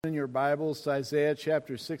In your Bibles to Isaiah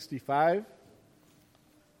chapter 65.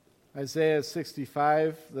 Isaiah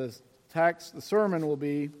 65, the sermon will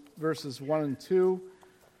be verses 1 and 2,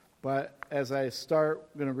 but as I start,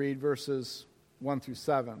 I'm going to read verses 1 through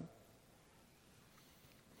 7.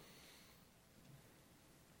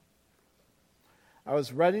 I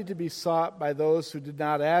was ready to be sought by those who did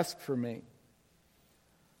not ask for me.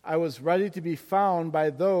 I was ready to be found by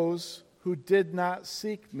those who did not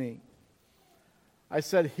seek me. I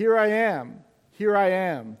said, here I am,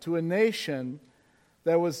 to a nation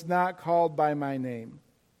that was not called by my name.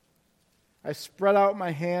 I spread out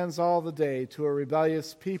my hands all the day to a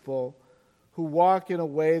rebellious people who walk in a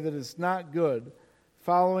way that is not good,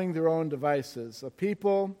 following their own devices, a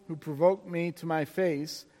people who provoke me to my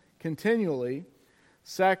face continually,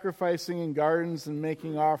 sacrificing in gardens and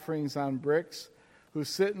making offerings on bricks, who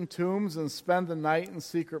sit in tombs and spend the night in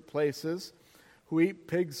secret places, who eat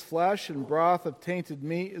pig's flesh and broth of tainted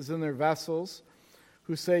meat is in their vessels,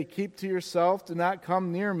 who say, keep to yourself, do not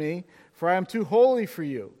come near me, for I am too holy for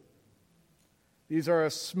you. These are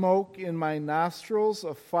a smoke in my nostrils,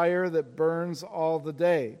 a fire that burns all the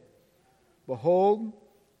day. Behold,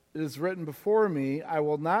 it is written before me, I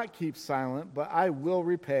will not keep silent, but I will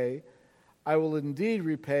repay. I will indeed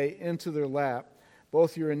repay into their lap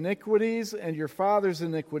both your iniquities and your father's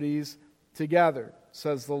iniquities together,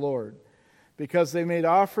 says the Lord. Because they made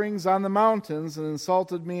offerings on the mountains and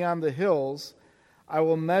insulted me on the hills, I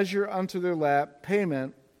will measure unto their lap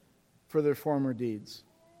payment for their former deeds.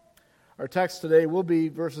 Our text today will be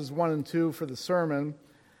verses 1 and 2 for the sermon.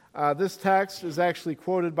 This text is actually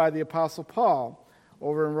quoted by the Apostle Paul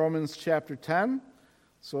over in Romans chapter 10.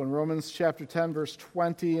 So in Romans chapter 10, verse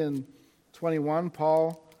 20 and 21,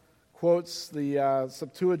 Paul quotes the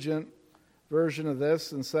Septuagint version of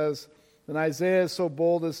this and says, "Then Isaiah is so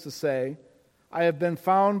bold as to say, I have been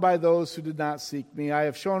found by those who did not seek me. I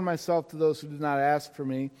have shown myself to those who did not ask for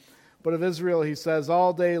me. But of Israel, he says,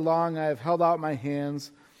 all day long I have held out my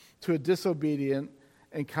hands to a disobedient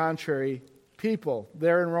and contrary people."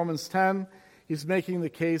 There in Romans 10, he's making the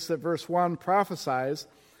case that verse 1 prophesies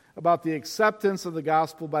about the acceptance of the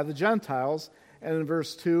gospel by the Gentiles. And in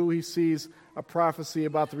verse 2, he sees a prophecy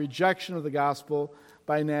about the rejection of the gospel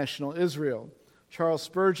by national Israel. Charles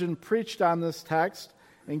Spurgeon preached on this text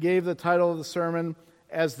and gave the title of the sermon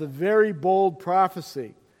as the very bold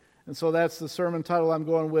prophecy. And so that's the sermon title I'm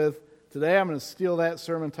going with today. I'm going to steal that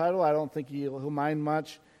sermon title. I don't think he'll mind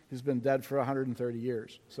much. He's been dead for 130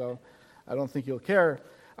 years, so I don't think he'll care.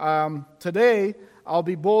 Today, I'll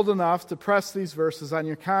be bold enough to press these verses on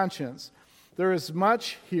your conscience. There is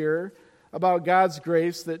much here about God's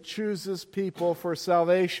grace that chooses people for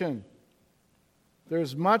salvation.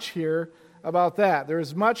 There's much here about that. There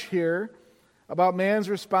is much here about man's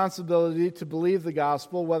responsibility to believe the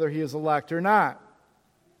gospel, whether he is elect or not.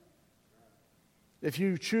 If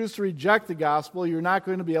you choose to reject the gospel, you're not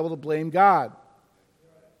going to be able to blame God.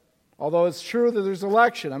 Although it's true that there's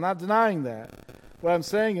election, I'm not denying that. What I'm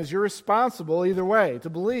saying is you're responsible either way to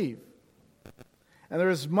believe. And there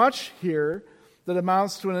is much here that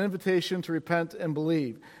amounts to an invitation to repent and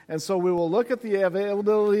believe. And so we will look at the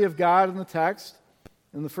availability of God in the text,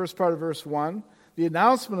 in the first part of verse 1, the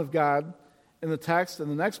announcement of God in the text in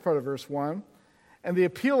the next part of verse 1, and the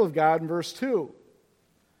appeal of God in verse 2.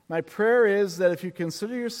 My prayer is that if you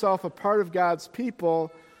consider yourself a part of God's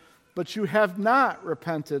people, but you have not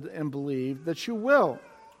repented and believed, that you will.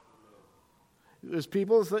 There's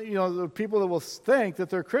people that will think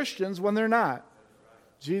that they're Christians when they're not.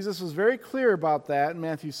 Jesus was very clear about that in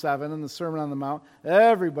Matthew 7 in the Sermon on the Mount.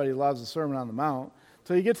 Everybody loves the Sermon on the Mount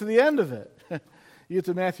until you get to the end of it. You get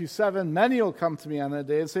to Matthew 7, many will come to me on that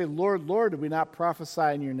day and say, Lord, Lord, did we not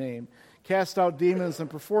prophesy in your name, cast out demons, and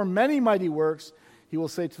perform many mighty works? He will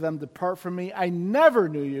say to them, depart from me, I never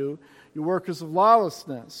knew you, you workers of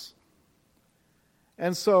lawlessness.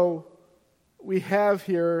 And so we have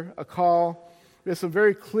here a call. We have some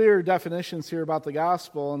very clear definitions here about the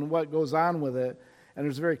gospel and what goes on with it. And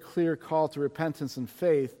there's a very clear call to repentance and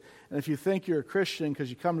faith. And if you think you're a Christian because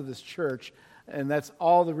you come to this church, and that's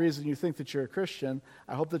all the reason you think that you're a Christian,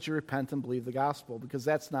 I hope that you repent and believe the gospel, because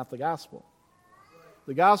that's not the gospel.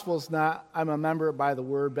 The gospel is not, I'm a member of By the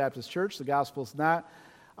Word Baptist Church. The gospel is not,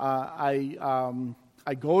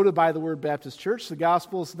 I go to By the Word Baptist Church. The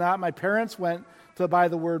gospel is not, my parents went to By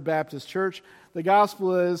the Word Baptist Church. The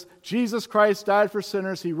gospel is, Jesus Christ died for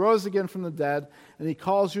sinners, he rose again from the dead, and he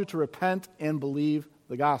calls you to repent and believe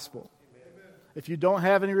the gospel. Amen. If you don't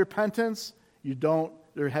have any repentance,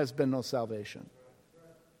 there has been no salvation.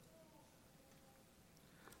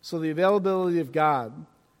 So the availability of God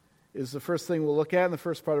is the first thing we'll look at in the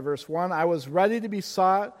first part of verse 1. I was ready to be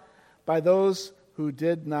sought by those who who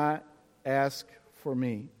did not ask for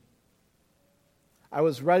me. I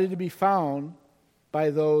was ready to be found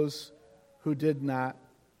by those who did not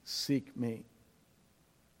seek me.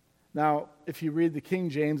 Now, if you read the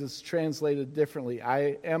King James, it's translated differently.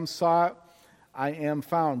 I am sought, I am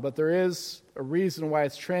found. But there is a reason why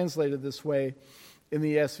it's translated this way in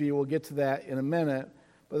the ESV. We'll get to that in a minute.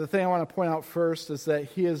 But the thing I want to point out first is that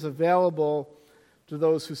he is available to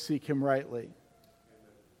those who seek him rightly.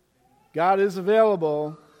 God is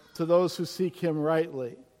available to those who seek him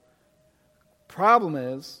rightly. Problem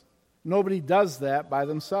is, nobody does that by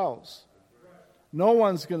themselves. No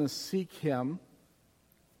one's going to seek him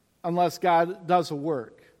unless God does a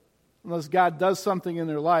work, unless God does something in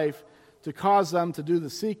their life to cause them to do the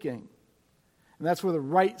seeking. And that's where the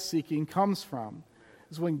right seeking comes from,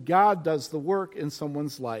 is when God does the work in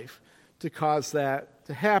someone's life to cause that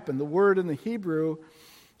to happen. The word in the Hebrew,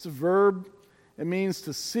 it's a verb. It means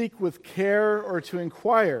to seek with care or to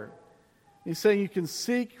inquire. He's saying you can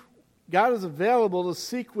seek, God is available to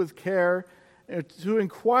seek with care and to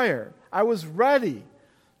inquire. I was ready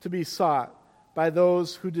to be sought by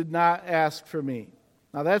those who did not ask for me.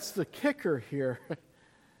 Now that's the kicker here.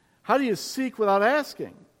 How do you seek without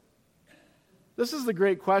asking? This is the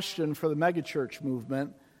great question for the megachurch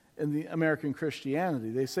movement in the American Christianity.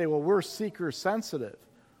 They say, well, we're seeker sensitive.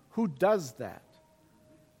 Who does that?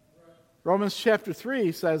 Romans chapter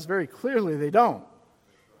 3 says very clearly they don't.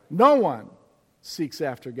 No one seeks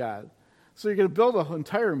after God. So you're going to build an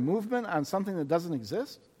entire movement on something that doesn't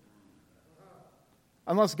exist?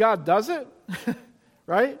 Unless God does it,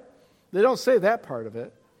 right? They don't say that part of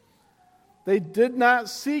it. They did not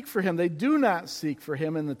seek for him. They do not seek for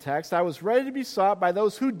him in the text. I was ready to be sought by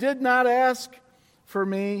those who did not ask for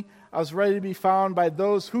me. I was ready to be found by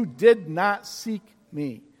those who did not seek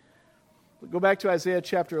me. Go back to Isaiah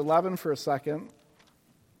chapter 11 for a second.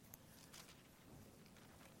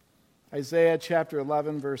 Isaiah chapter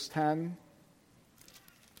 11, verse 10.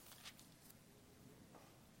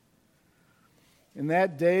 In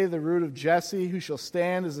that day, the root of Jesse, who shall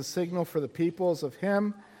stand as a signal for the peoples, of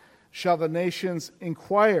him shall the nations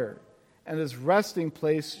inquire, and his resting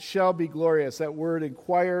place shall be glorious. That word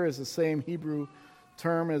inquire is the same Hebrew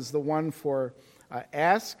term as the one for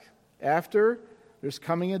ask, after. There's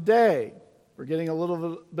coming a day. We're getting a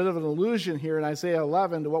little bit of an allusion here in Isaiah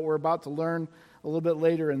 11 to what we're about to learn a little bit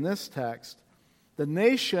later in this text. The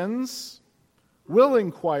nations will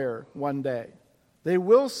inquire one day. They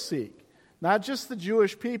will seek. Not just the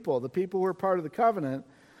Jewish people, the people who are part of the covenant,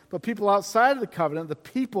 but people outside of the covenant, the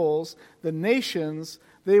peoples, the nations,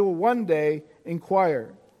 they will one day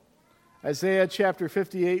inquire. Isaiah chapter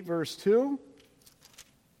 58, verse 2.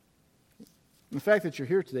 And the fact that you're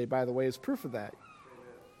here today, by the way, is proof of that.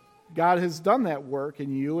 God has done that work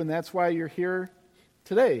in you, and that's why you're here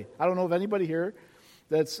today. I don't know of anybody here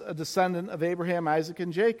that's a descendant of Abraham, Isaac,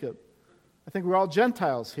 and Jacob. I think we're all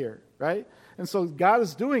Gentiles here, right? And so God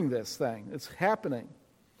is doing this thing. It's happening.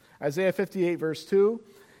 Isaiah 58, verse 2.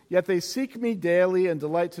 Yet they seek me daily and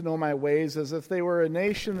delight to know my ways, as if they were a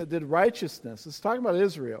nation that did righteousness. It's talking about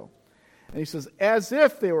Israel. And he says, as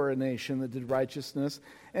if they were a nation that did righteousness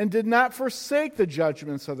and did not forsake the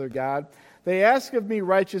judgments of their God. They ask of me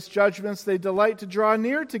righteous judgments. They delight to draw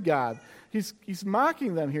near to God. He's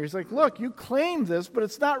mocking them here. He's like, look, you claim this, but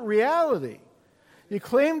it's not reality. You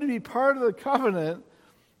claim to be part of the covenant,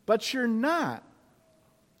 but you're not.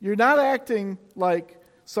 You're not acting like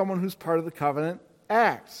someone who's part of the covenant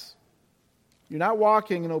acts. You're not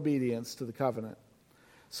walking in obedience to the covenant.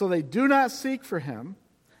 So they do not seek for him.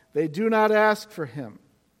 They do not ask for him.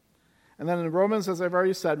 And then in Romans, as I've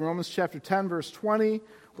already said, in Romans chapter 10, verse 20,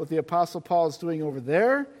 what the Apostle Paul is doing over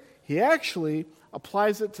there, he actually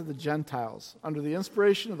applies it to the Gentiles. Under the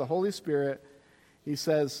inspiration of the Holy Spirit, he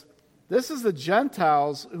says, this is the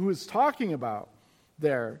Gentiles who he's talking about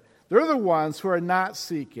there. They're the ones who are not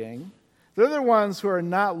seeking. They're the ones who are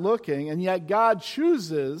not looking, and yet God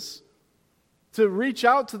chooses to reach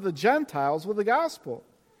out to the Gentiles with the gospel.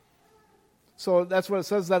 So that's what it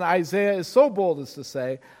says. Then Isaiah is so bold as to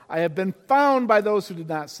say, I have been found by those who did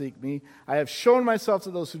not seek me. I have shown myself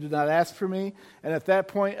to those who did not ask for me. And at that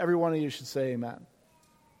point, every one of you should say amen.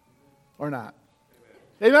 Or not.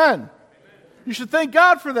 Amen. Amen. You should thank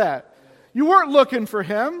God for that. You weren't looking for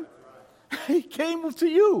him. He came to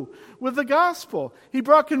you with the gospel. He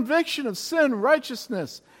brought conviction of sin,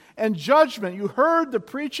 righteousness, and judgment. You heard the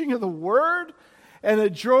preaching of the word, and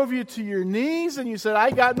it drove you to your knees, and you said,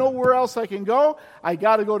 I got nowhere else I can go. I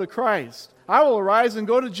got to go to Christ. I will arise and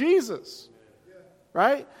go to Jesus.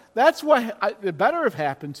 Right? That's what it better have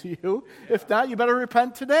happened to you. If not, you better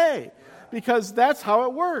repent today, because that's how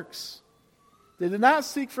it works. They did not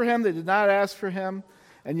seek for him. They did not ask for him.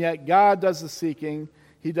 And yet God does the seeking.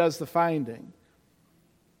 He does the finding.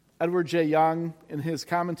 Edward J. Young, in his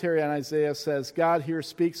commentary on Isaiah, says, God here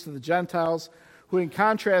speaks to the Gentiles who, in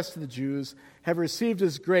contrast to the Jews, have received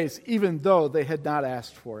his grace even though they had not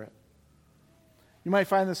asked for it. You might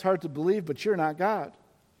find this hard to believe, but you're not God.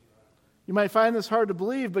 You might find this hard to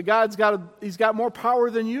believe, but he's got more power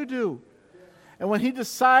than you do. And when he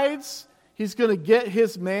decides he's going to get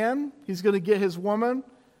his man, he's going to get his woman,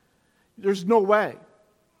 there's no way.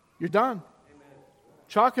 You're done. Amen.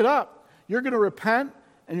 Chalk it up. You're going to repent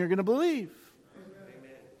and you're going to believe.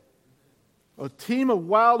 Amen. A team of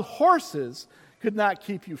wild horses could not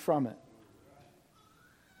keep you from it.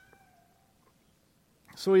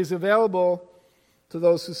 So he's available to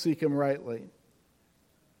those who seek him rightly.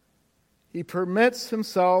 He permits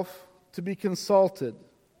himself to be consulted.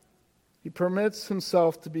 He permits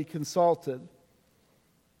himself to be consulted.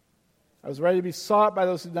 I was ready to be sought by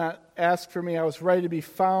those who did not ask for me. I was ready to be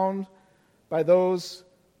found by those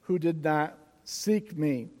who did not seek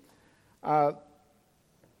me. The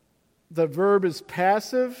verb is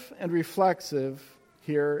passive and reflexive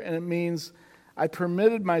here, and it means I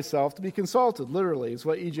permitted myself to be consulted, literally, is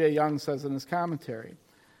what E.J. Young says in his commentary.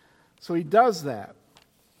 So he does that.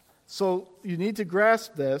 So you need to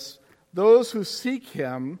grasp this. Those who seek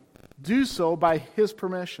him do so by his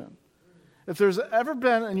permission. If there's ever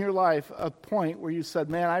been in your life a point where you said,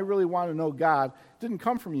 man, I really want to know God, it didn't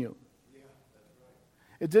come from you.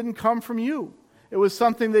 It didn't come from you. It was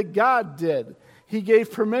something that God did. He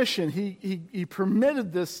gave permission. He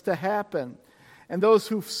permitted this to happen. And those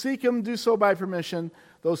who seek him do so by permission.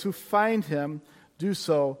 Those who find him do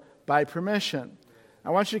so by permission. I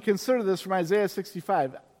want you to consider this from Isaiah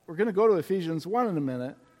 65. We're going to go to Ephesians 1 in a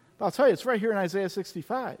minute. But I'll tell you, it's right here in Isaiah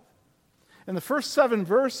 65. In the first 7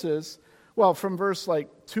 verses, well, from verse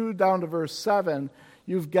 2 down to verse 7,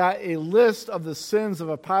 you've got a list of the sins of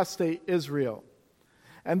apostate Israel.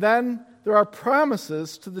 And then there are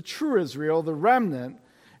promises to the true Israel, the remnant,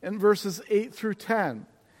 in verses 8 through 10.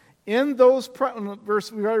 In those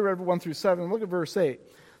verses, we already read 1 through 7. Look at verse 8.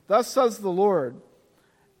 Thus says the Lord,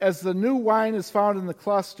 as the new wine is found in the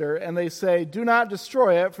cluster, and they say, do not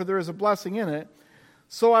destroy it, for there is a blessing in it,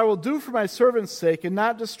 so I will do for my servants' sake and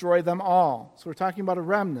not destroy them all. So we're talking about a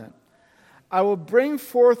remnant. I will bring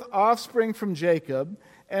forth offspring from Jacob,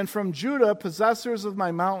 and from Judah possessors of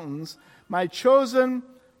my mountains. My chosen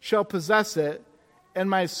shall possess it, and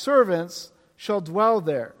my servants shall dwell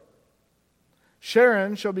there.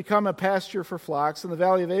 Sharon shall become a pasture for flocks, and the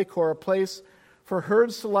valley of Achor a place for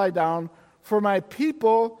herds to lie down, for my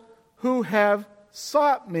people who have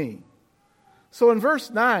sought me. So in verse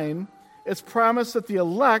 9, it's promised that the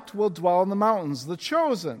elect will dwell in the mountains, the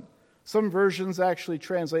chosen. Some versions actually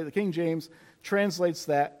translate, the King James translates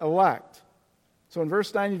that elect. So in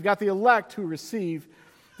verse 9, you've got the elect who receive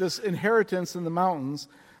this inheritance in the mountains.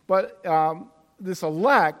 But this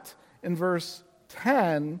elect in verse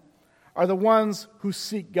 10 are the ones who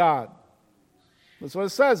seek God. That's what it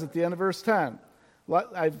says at the end of verse 10.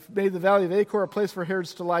 I've made the valley of Achor a place for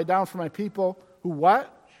herds to lie down for my people who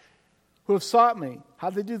what? Who have sought me.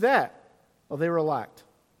 How'd they do that? Well, they were elect.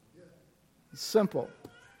 It's simple.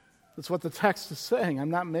 That's what the text is saying. I'm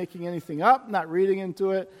not making anything up, not reading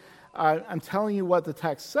into it. I'm telling you what the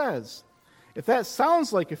text says. If that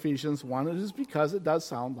sounds like Ephesians 1, it is because it does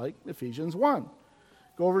sound like Ephesians 1.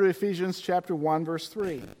 Go over to Ephesians chapter 1, verse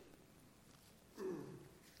 3.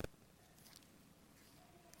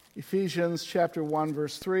 Ephesians chapter 1,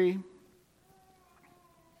 verse 3.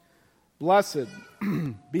 Blessed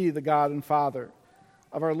be the God and Father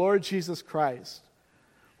of our Lord Jesus Christ,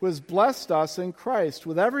 who has blessed us in Christ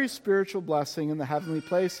with every spiritual blessing in the heavenly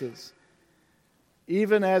places,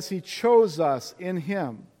 even as he chose us in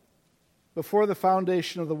him before the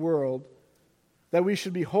foundation of the world, that we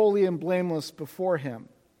should be holy and blameless before him.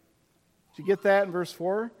 Did you get that in verse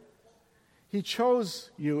 4? He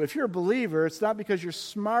chose you. If you're a believer, it's not because you're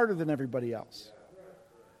smarter than everybody else.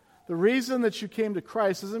 The reason that you came to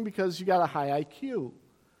Christ isn't because you got a high IQ.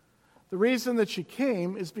 The reason that you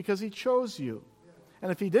came is because he chose you.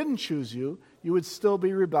 And if he didn't choose you, you would still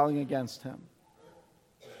be rebelling against him.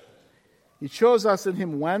 He chose us in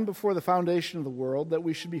him when? Before the foundation of the world, that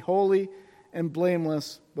we should be holy and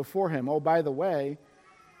blameless before him. Oh, by the way,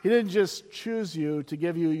 he didn't just choose you to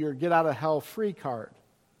give you your get-out-of-hell-free card.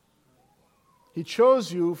 He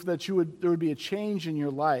chose you that there would be a change in your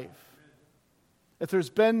life. If there's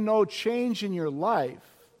been no change in your life,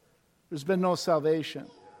 there's been no salvation.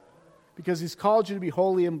 Because he's called you to be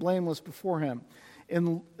holy and blameless before him.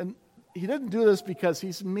 And he didn't do this because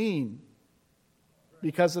he's mean.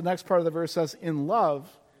 Because the next part of the verse says, in love,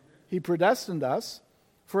 He predestined us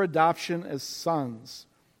for adoption as sons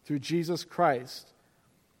through Jesus Christ,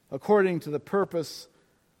 according to the purpose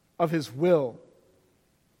of His will,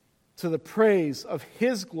 to the praise of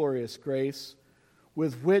His glorious grace,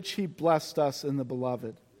 with which He blessed us in the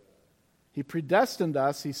Beloved. He predestined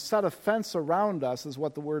us. He set a fence around us, is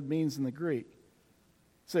what the word means in the Greek.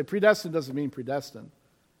 Say, predestined doesn't mean predestined.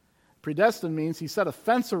 Predestined means He set a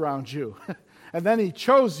fence around you, and then He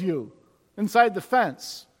chose you inside the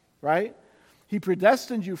fence, right? He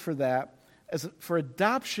predestined you for that, for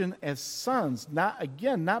adoption as sons.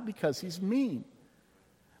 Not because He's mean,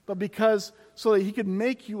 but because so that He could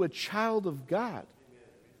make you a child of God.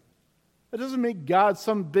 It doesn't make God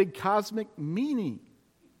some big cosmic meanie.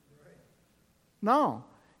 No.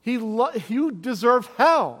 You deserve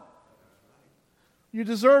hell. You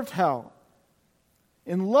deserved hell.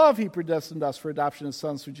 In love, He predestined us for adoption as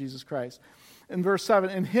sons through Jesus Christ. In verse 7,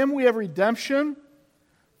 in Him we have redemption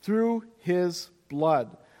through His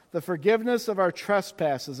blood, the forgiveness of our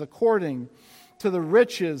trespasses according to the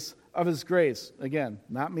riches of His grace. Again,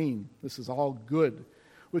 not mean. This is all good.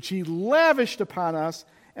 Which He lavished upon us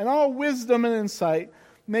in all wisdom and insight,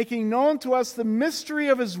 making known to us the mystery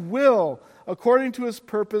of His will, according to His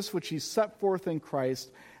purpose, which He set forth in Christ,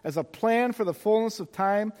 as a plan for the fullness of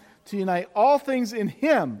time, to unite all things in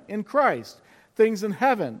Him, in Christ, things in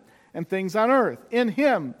heaven and things on earth. In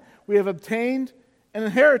Him we have obtained an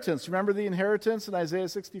inheritance. Remember the inheritance in Isaiah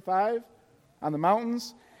 65 on the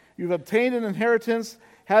mountains? You've obtained an inheritance,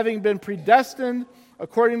 having been predestined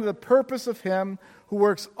according to the purpose of Him who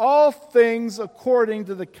works all things according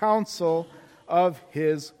to the counsel of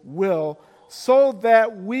His will, so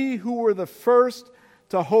that we who were the first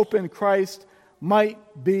to hope in Christ might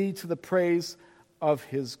be to the praise of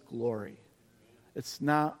His glory. It's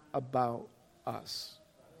not about us.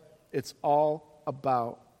 It's all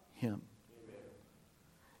about Him.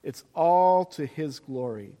 It's all to His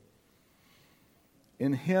glory.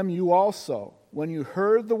 In Him you also, when you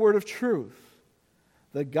heard the word of truth,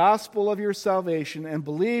 the gospel of your salvation, and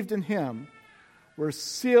believed in Him, were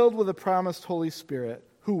sealed with the promised Holy Spirit,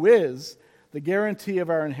 who is the guarantee of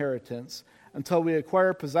our inheritance, until we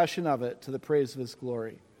acquire possession of it to the praise of His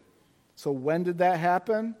glory. So when did that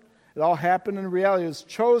happen? It all happened in reality. It was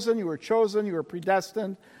chosen, you were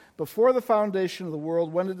predestined before the foundation of the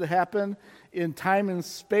world. When did it happen? In time and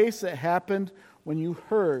space. It happened when you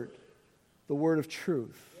heard the word of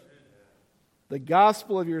truth, the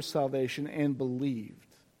gospel of your salvation, and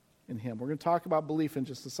believed in Him. We're going to talk about belief in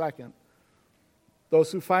just a second.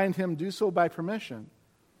 Those who find Him do so by permission,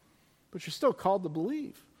 but you're still called to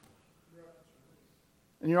believe.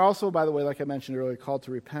 And you're also, by the way, like I mentioned earlier, called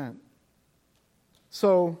to repent.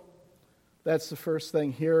 So that's the first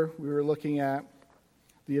thing here. We were looking at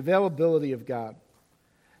the availability of God.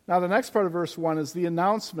 Now the next part of verse 1 is the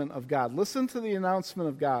announcement of God. Listen to the announcement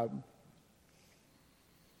of God.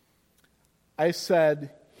 I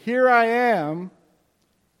said, "Here I am,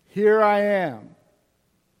 here I am."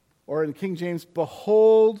 Or in King James,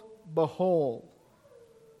 "Behold, behold.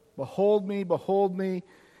 Behold me, behold me."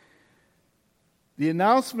 The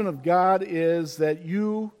announcement of God is that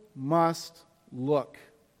you must look.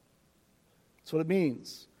 That's what it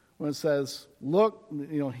means. When it says, look,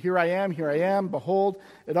 here I am, behold,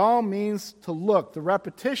 it all means to look. The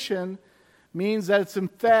repetition means that it's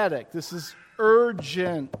emphatic. This is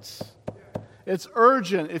urgent. It's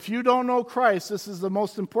urgent. If you don't know Christ, this is the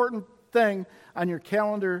most important thing on your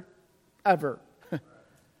calendar ever.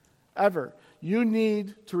 Ever. You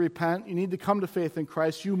need to repent. You need to come to faith in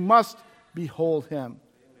Christ. You must behold Him.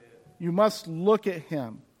 You must look at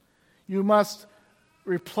Him. You must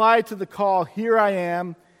reply to the call, "Here I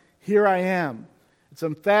am, here I am." It's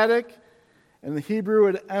emphatic, and the Hebrew,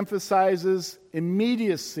 it emphasizes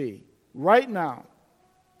immediacy. Right now.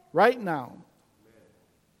 Right now.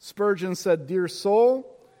 Spurgeon said, "Dear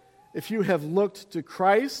soul, if you have looked to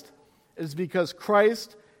Christ, it is because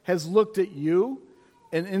Christ has looked at you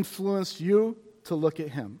and influenced you to look at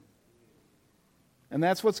Him." And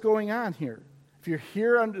that's what's going on here. If you're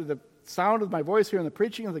here under the sound of my voice here in the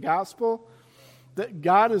preaching of the gospel, that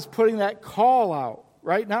God is putting that call out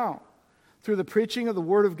right now through the preaching of the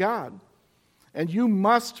Word of God. And you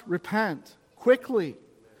must repent quickly.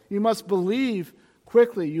 You must believe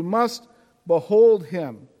quickly. You must behold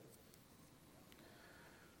Him.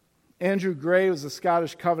 Andrew Gray was a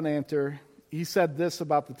Scottish Covenanter. He said this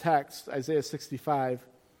about the text, Isaiah 65.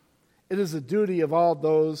 "It is the duty of all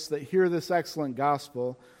those that hear this excellent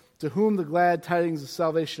gospel, to whom the glad tidings of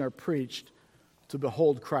salvation are preached, to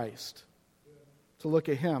behold Christ," to look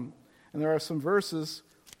at Him. And there are some verses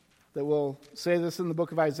that will say this in the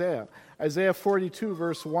book of Isaiah. Isaiah 42,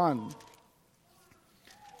 verse 1.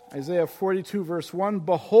 Isaiah 42, verse 1,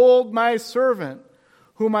 behold my servant,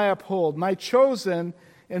 whom I uphold, my chosen,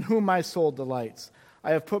 in whom my soul delights.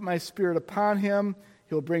 I have put my spirit upon him.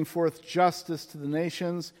 He'll bring forth justice to the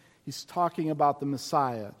nations. He's talking about the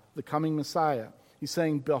Messiah, the coming Messiah. He's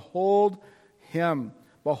saying, behold him.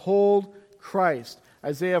 Behold Christ.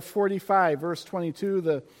 Isaiah 45, verse 22,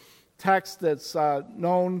 the text that's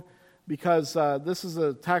known because this is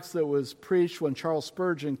a text that was preached when Charles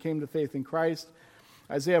Spurgeon came to faith in Christ.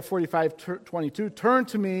 Isaiah 45, 22, turn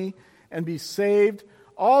to me and be saved,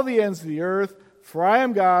 all the ends of the earth, for I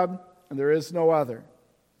am God, and there is no other.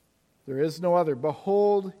 There is no other.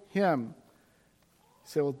 Behold him. You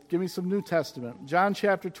say, well, give me some New Testament. John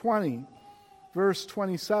chapter 20, verse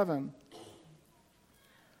 27.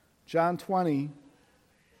 John 20,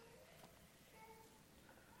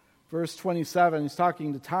 verse 27. He's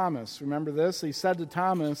talking to Thomas. Remember this? He said to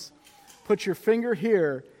Thomas, put your finger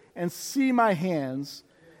here and see my hands,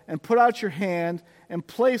 and put out your hand and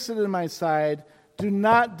place it in my side. Do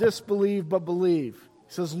not disbelieve, but believe.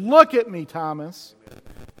 He says, look at me, Thomas.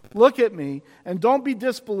 Look at me, and don't be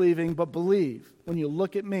disbelieving, but believe when you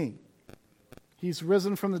look at me. He's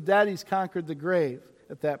risen from the dead. He's conquered the grave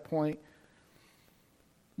at that point.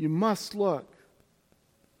 You must look.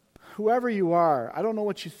 Whoever you are, I don't know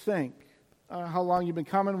what you think, how long you've been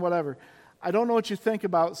coming, whatever. I don't know what you think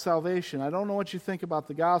about salvation. I don't know what you think about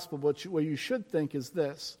the gospel, but what you should think is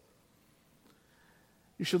this.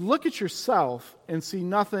 You should look at yourself and see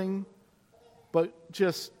nothing but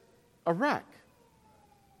just a wreck.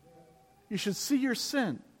 You should see your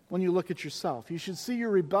sin when you look at yourself. You should see your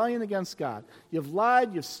rebellion against God. You've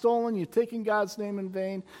lied, you've stolen, you've taken God's name in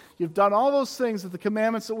vain. You've done all those things that the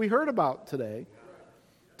commandments that we heard about today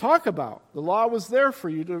talk about. The law was there for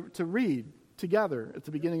you to read together at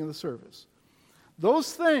the beginning of the service.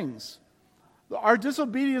 Those things, our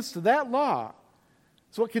disobedience to that law,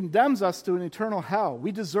 is what condemns us to an eternal hell.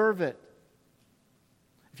 We deserve it.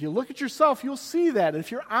 If you look at yourself, you'll see that.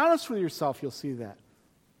 If you're honest with yourself, you'll see that.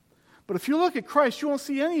 But if you look at Christ, you won't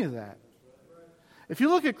see any of that. If you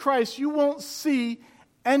look at Christ, you won't see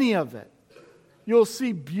any of it. You'll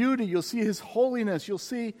see beauty. You'll see his holiness. You'll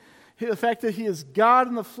see the fact that he is God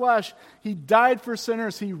in the flesh. He died for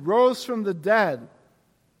sinners. He rose from the dead.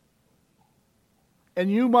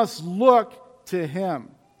 And you must look to him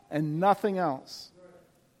and nothing else.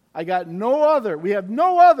 We have no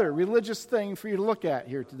other religious thing for you to look at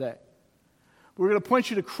here today. We're going to point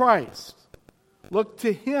you to Christ. Look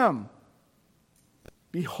to him.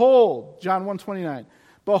 Behold, John 1:29.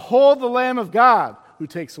 Behold the Lamb of God who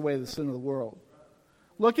takes away the sin of the world.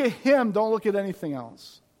 Look at him. Don't look at anything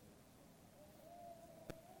else.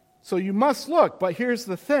 So you must look, but here's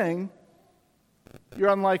the thing. You're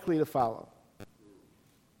unlikely to follow.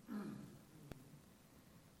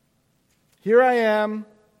 Here I am,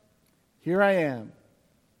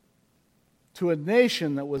 to a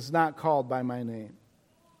nation that was not called by my name.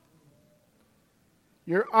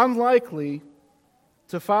 You're unlikely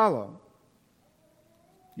to follow.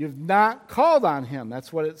 You've not called on him.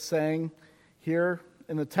 That's what it's saying here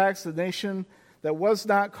in the text, the nation that was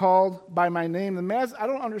not called by my name. I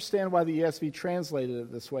don't understand why the ESV translated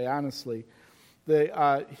it this way, honestly.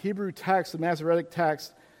 The Hebrew text, the Masoretic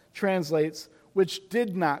text, translates, which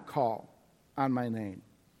did not call on my name.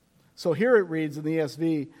 So here it reads in the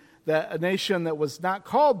ESV that a nation that was not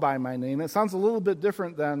called by my name. It sounds a little bit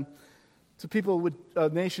different than to people with a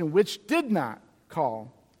nation which did not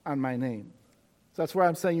call on my name. So that's where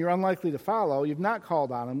I'm saying you're unlikely to follow. You've not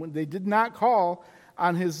called on him. They did not call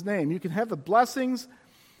on his name. You can have the blessings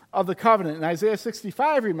of the covenant. In Isaiah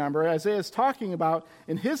 65, remember, Isaiah is talking about,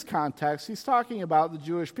 in his context, he's talking about the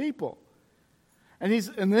Jewish people. And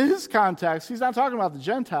in his context, he's not talking about the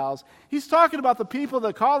Gentiles. He's talking about the people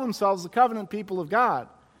that call themselves the covenant people of God.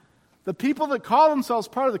 The people that call themselves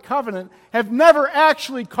part of the covenant have never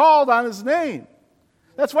actually called on his name.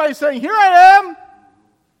 That's why he's saying, here I am,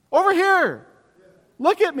 over here.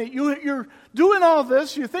 Look at me. You're doing all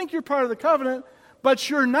this. You think you're part of the covenant,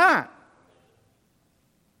 but you're not.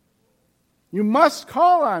 You must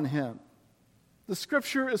call on him. The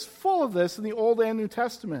Scripture is full of this in the Old and New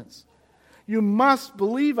Testaments. You must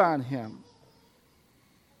believe on him.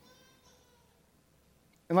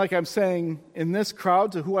 And like I'm saying in this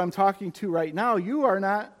crowd to who I'm talking to right now, you are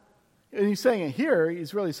not, and he's saying it here,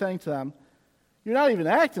 he's really saying to them, you're not even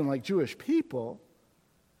acting like Jewish people.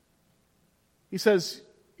 He says,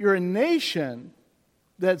 you're a nation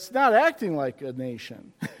that's not acting like a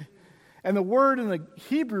nation. And the word in the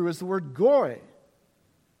Hebrew is the word goy.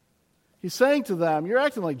 He's saying to them, you're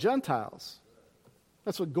acting like Gentiles.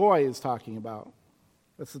 That's what goy is talking about.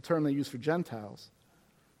 That's the term they use for Gentiles.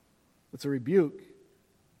 It's a rebuke.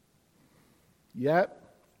 Yet,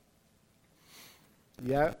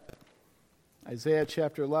 Isaiah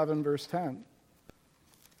chapter 11, verse 10.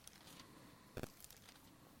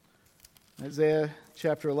 Isaiah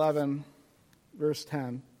chapter 11, verse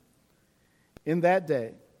 10. In that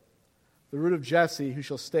day, the root of Jesse, who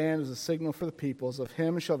shall stand as a signal for the peoples, of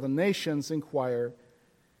him shall the nations inquire,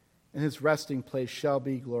 and his resting place shall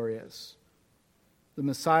be glorious. The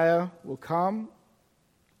Messiah will come,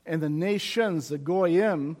 and the nations, the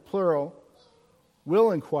goyim, plural,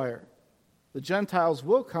 will inquire. The Gentiles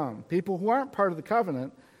will come. People who aren't part of the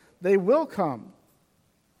covenant, they will come.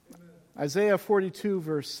 Amen. Isaiah 42,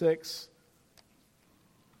 verse 6.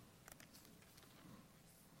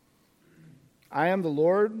 I am the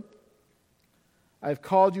Lord. I have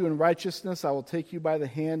called you in righteousness. I will take you by the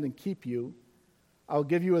hand and keep you. I will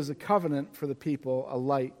give you as a covenant for the people, a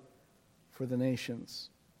light for the nations.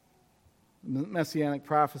 Messianic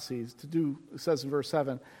prophecies to do, it says in verse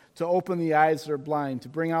 7, to open the eyes that are blind, to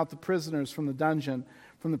bring out the prisoners from the dungeon,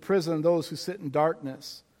 from the prison those who sit in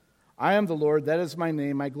darkness. I am the Lord, that is my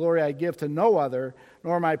name. My glory I give to no other,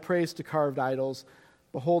 nor my praise to carved idols.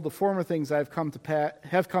 Behold, the former things I have come to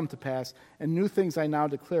pass, and new things I now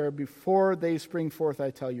declare. Before they spring forth, I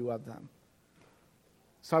tell you of them.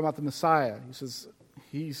 He's talking about the Messiah.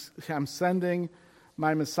 He says, I'm sending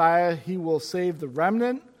my Messiah. He will save the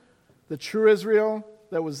remnant, the true Israel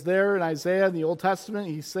that was there in Isaiah in the Old Testament.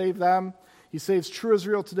 He saved them. He saves true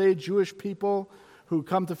Israel today, Jewish people who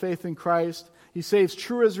come to faith in Christ. He saves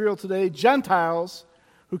true Israel today, Gentiles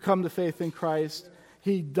who come to faith in Christ.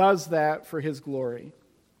 He does that for his glory.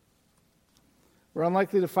 We're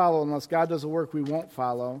unlikely to follow unless God does a work we won't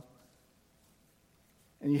follow.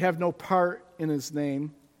 And you have no part in his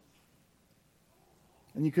name.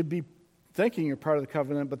 And you could be thinking you're part of the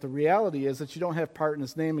covenant, but the reality is that you don't have part in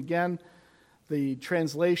his name. Again, the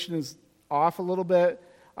translation is off a little bit.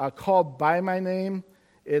 Called by my name,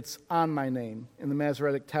 it's on my name in the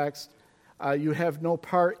Masoretic text. You have no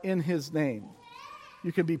part in his name.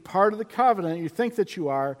 You can be part of the covenant, you think that you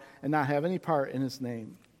are, and not have any part in his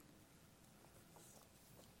name.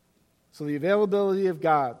 So the availability of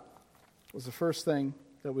God was the first thing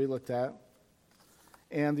that we looked at.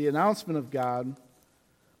 And the announcement of God.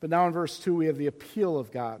 But now in verse 2 we have the appeal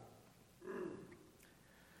of God.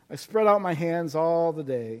 I spread out my hands all the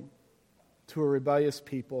day to a rebellious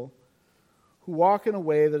people who walk in a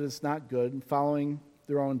way that is not good and following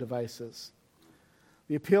their own devices.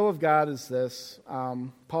 The appeal of God is this.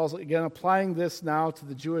 Paul's again applying this now to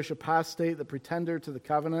the Jewish apostate, the pretender to the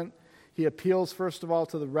covenant. He appeals first of all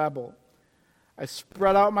to the rebel. I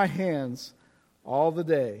spread out my hands all the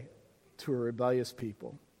day to a rebellious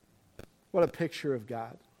people. What a picture of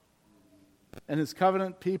God. And his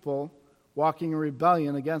covenant people walking in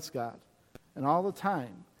rebellion against God. And all the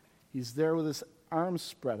time, he's there with his arms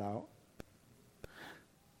spread out.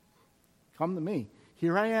 Come to me.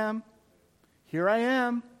 Here I am. Here I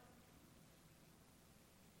am.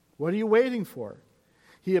 What are you waiting for?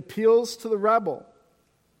 He appeals to the rebel.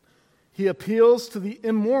 He appeals to the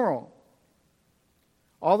immoral.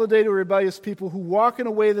 All the day to rebellious people who walk in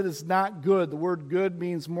a way that is not good. The word good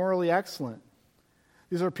means morally excellent.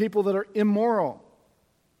 These are people that are immoral.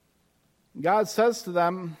 God says to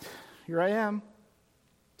them, here I am,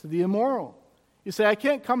 to the immoral. You say, I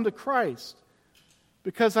can't come to Christ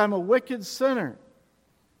because I'm a wicked sinner.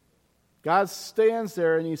 God stands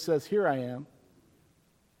there and he says, here I am.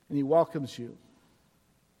 And he welcomes you.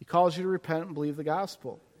 He calls you to repent and believe the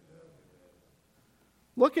gospel.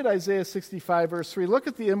 Look at Isaiah 65, verse 3. Look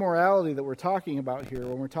at the immorality that we're talking about here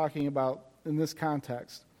when we're talking about in this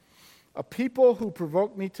context. A people who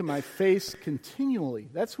provoke me to my face continually.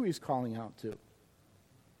 That's who he's calling out to.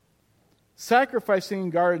 Sacrificing in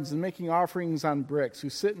gardens and making offerings on bricks, who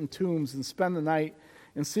sit in tombs and spend the night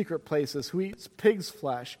in secret places, who eats pig's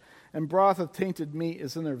flesh, and broth of tainted meat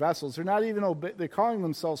is in their vessels. They're not even they're calling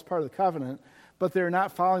themselves part of the covenant, but they're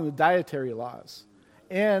not following the dietary laws.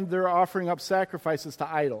 And they're offering up sacrifices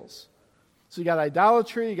to idols. So you got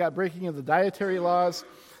idolatry, you got breaking of the dietary laws.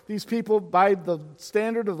 These people, by the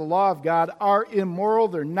standard of the law of God, are immoral.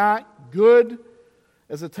 They're not good,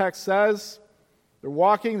 as the text says. They're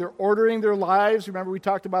ordering their lives. Remember we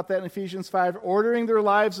talked about that in Ephesians 5, ordering their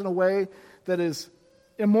lives in a way that is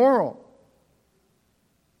immoral.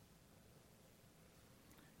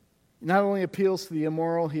 He not only appeals to the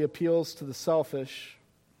immoral, he appeals to the selfish.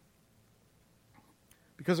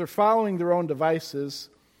 Because they're following their own devices.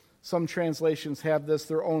 Some translations have this,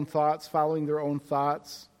 their own thoughts, following their own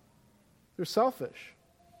thoughts. They're selfish.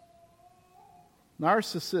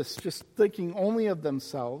 Narcissists, just thinking only of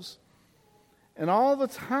themselves. And all the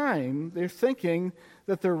time, they're thinking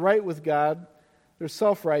that they're right with God. They're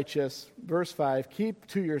self-righteous. Verse 5, keep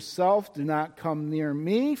to yourself, do not come near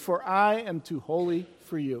me, for I am too holy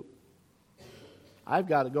for you. I've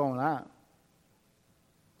got it going on.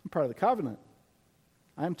 I'm part of the covenant.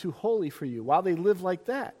 I'm too holy for you. While they live like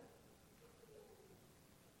that.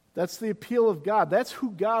 That's the appeal of God. That's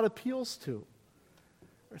who God appeals to.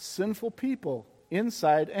 Are sinful people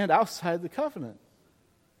inside and outside the covenant.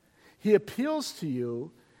 He appeals to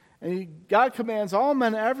you, and God commands all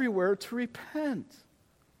men everywhere to repent.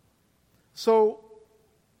 So,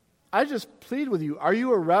 I just plead with you. Are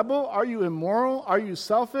you a rebel? Are you immoral? Are you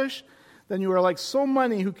selfish? Then you are like so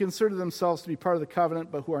many who consider themselves to be part of the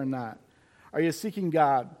covenant, but who are not. Are you seeking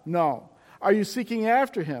God? No. Are you seeking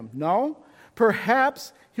after Him? No.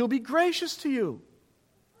 Perhaps He'll be gracious to you.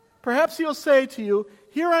 Perhaps He'll say to you,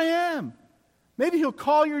 here I am. Maybe He'll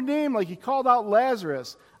call your name like He called out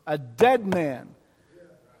Lazarus, a dead man.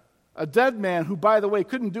 A dead man who, by the way,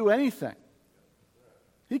 couldn't do anything.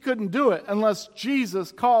 He couldn't do it unless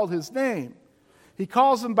Jesus called his name. He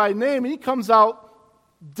calls him by name and he comes out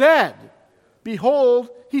dead. Behold,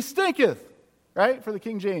 he stinketh. Right? For the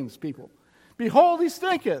King James people. Behold, he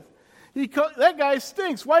stinketh. That guy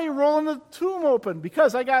stinks. Why are you rolling the tomb open?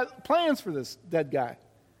 Because I got plans for this dead guy.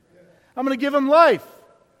 I'm going to give him life.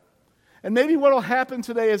 And maybe what will happen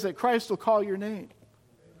today is that Christ will call your name.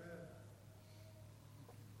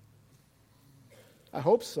 I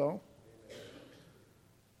hope so.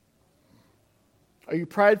 Are you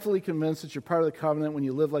pridefully convinced that you're part of the covenant when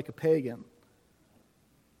you live like a pagan?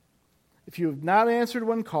 If you have not answered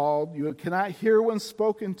when called, you cannot hear when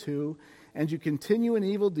spoken to, and you continue in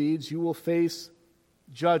evil deeds, you will face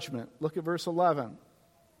judgment. Look at verse 11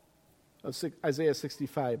 of Isaiah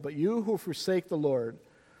 65. But you who forsake the Lord,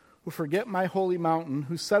 who forget my holy mountain,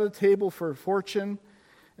 who set a table for fortune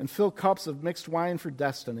and fill cups of mixed wine for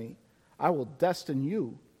destiny, I will destine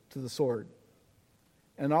you to the sword,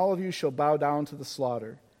 and all of you shall bow down to the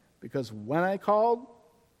slaughter, because when I called,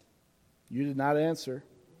 you did not answer.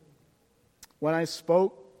 When I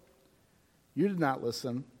spoke, you did not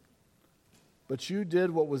listen, but you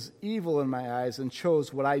did what was evil in my eyes and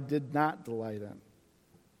chose what I did not delight in.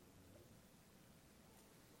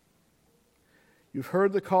 You've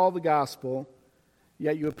heard the call of the gospel,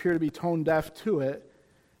 yet you appear to be tone deaf to it,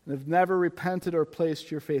 and have never repented or placed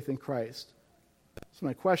your faith in Christ. So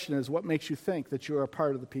my question is, what makes you think that you are a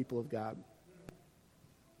part of the people of God?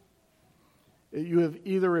 You have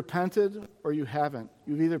either repented or you haven't.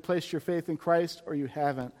 You've either placed your faith in Christ or you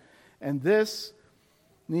haven't. And this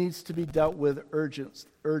needs to be dealt with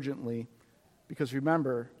urgently, because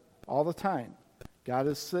remember, all the time, God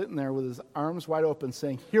is sitting there with his arms wide open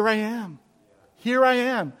saying, here I am. Here I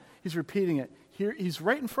am. He's repeating it. Here, he's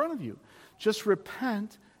right in front of you. Just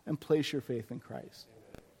repent and place your faith in Christ.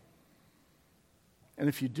 And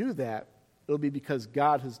if you do that, it'll be because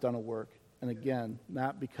God has done a work. And again,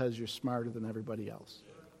 not because you're smarter than everybody else.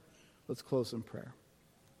 Let's close in prayer.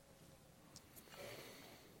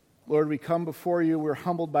 Lord, we come before you. We're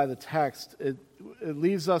humbled by the text. It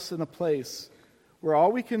leaves us in a place where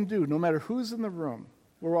all we can do, no matter who's in the room,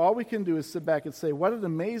 where all we can do is sit back and say, what an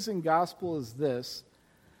amazing gospel is this,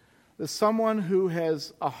 that someone who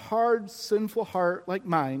has a hard, sinful heart like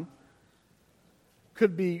mine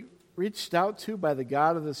could be reached out to by the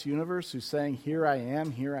God of this universe who's saying, here I am,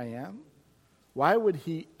 here I am. Why would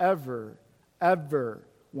he ever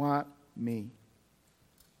want me?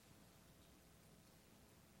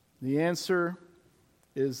 The answer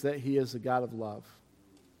is that he is a God of love.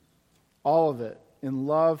 All of it. In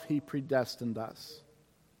love, he predestined us.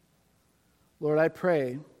 Lord, I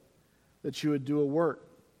pray that you would do a work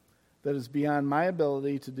that is beyond my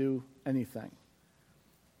ability to do anything.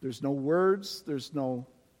 There's no words, there's no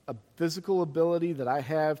physical ability that I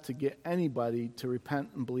have to get anybody to repent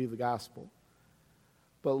and believe the gospel.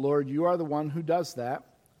 But Lord, you are the one who does that.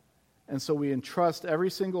 And so we entrust every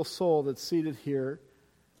single soul that's seated here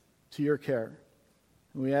to your care.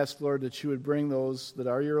 And we ask, Lord, that you would bring those that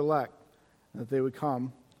are your elect, and that they would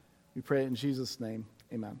come. We pray it in Jesus' name.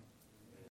 Amen.